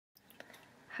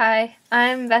Hi,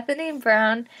 I'm Bethany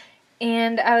Brown,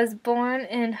 and I was born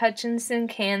in Hutchinson,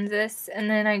 Kansas, and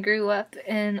then I grew up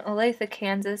in Olathe,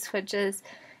 Kansas, which is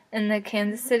in the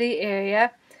Kansas City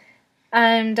area.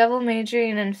 I'm double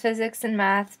majoring in physics and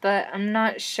math, but I'm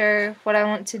not sure what I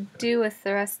want to do with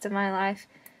the rest of my life.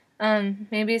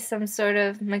 Maybe some sort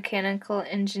of mechanical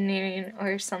engineering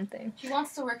or something. She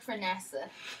wants to work for NASA.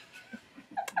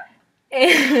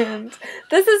 And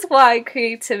this is why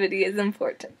creativity is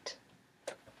important.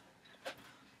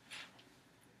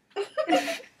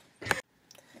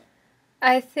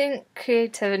 I think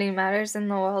creativity matters in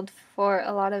the world for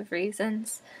a lot of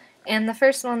reasons. And the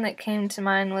first one that came to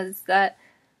mind was that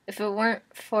if it weren't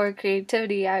for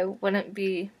creativity, I wouldn't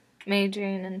be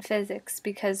majoring in physics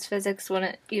because physics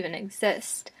wouldn't even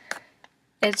exist.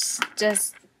 It's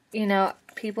just,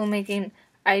 people making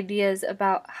ideas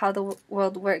about how the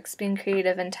world works, being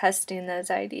creative and testing those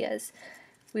ideas.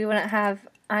 We wouldn't have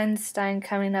Einstein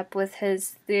coming up with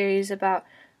his theories about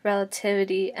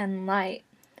relativity and light.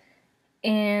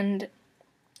 And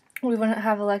we wouldn't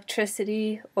have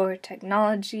electricity or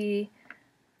technology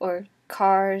or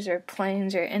cars or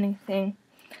planes or anything.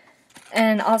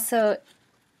 And also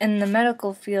in the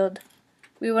medical field,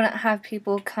 we wouldn't have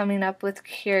people coming up with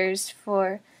cures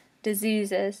for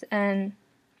diseases, and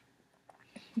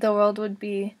the world would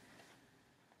be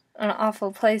an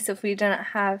awful place if we didn't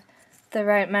have the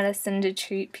right medicine to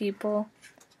treat people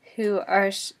who are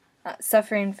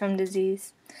suffering from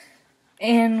disease.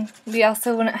 And we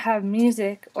also wouldn't have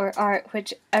music or art,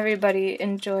 which everybody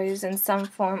enjoys in some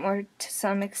form or to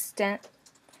some extent.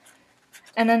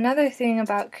 And another thing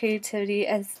about creativity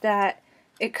is that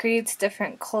it creates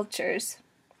different cultures,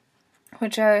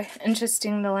 which are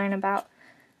interesting to learn about.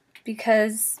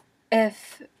 Because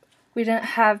if we didn't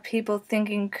have people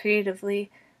thinking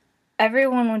creatively,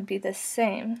 everyone would be the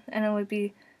same, and it would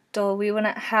be dull. We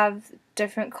wouldn't have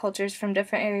different cultures from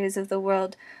different areas of the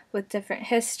world with different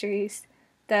histories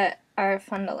that are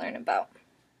fun to learn about.